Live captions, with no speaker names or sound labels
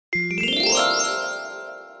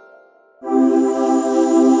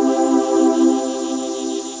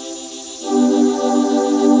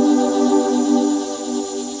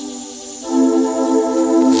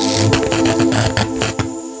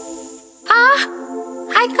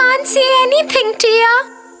I can't see anything, Tia.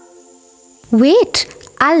 Wait,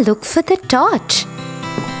 I'll look for the torch.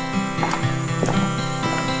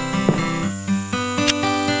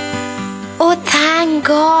 Oh, thank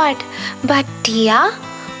God. But Tia,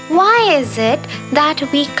 why is it that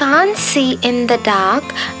we can't see in the dark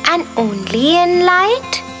and only in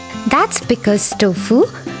light? That's because, Tofu,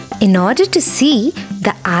 in order to see,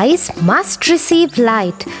 the eyes must receive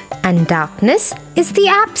light, and darkness is the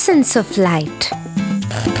absence of light.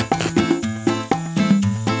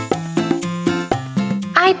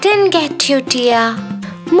 I didn't get you, Tia.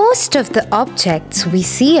 Most of the objects we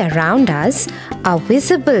see around us are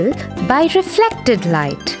visible by reflected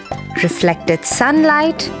light, reflected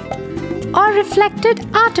sunlight, or reflected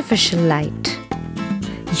artificial light.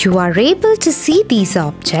 You are able to see these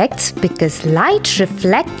objects because light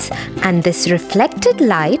reflects, and this reflected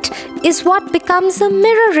light is what becomes a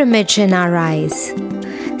mirror image in our eyes.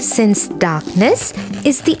 Since darkness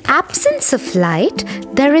is the absence of light,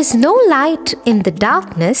 there is no light in the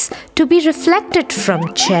darkness to be reflected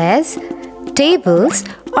from chairs, tables,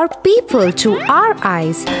 or people to our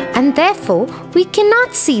eyes, and therefore we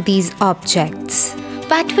cannot see these objects.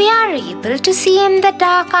 But we are able to see in the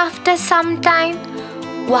dark after some time.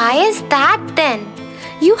 Why is that then?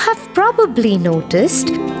 You have probably noticed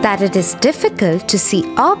that it is difficult to see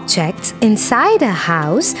objects inside a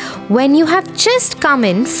house when you have just come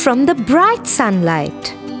in from the bright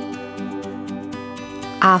sunlight.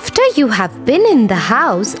 After you have been in the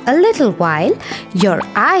house a little while, your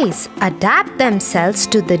eyes adapt themselves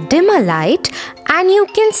to the dimmer light and you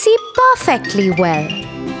can see perfectly well.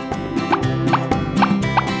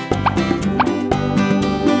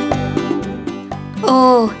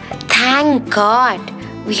 Oh, thank God.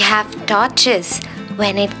 We have torches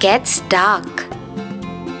when it gets dark.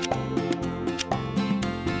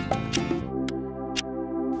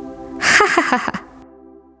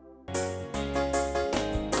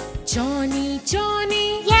 Johnny,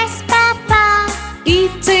 Johnny, Yes, Papa.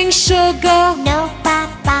 eating sugar. No,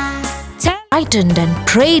 Papa. Frightened and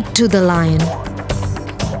prayed to the lion.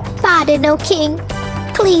 Pardon, O king.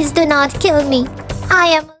 Please do not kill me. I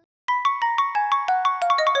am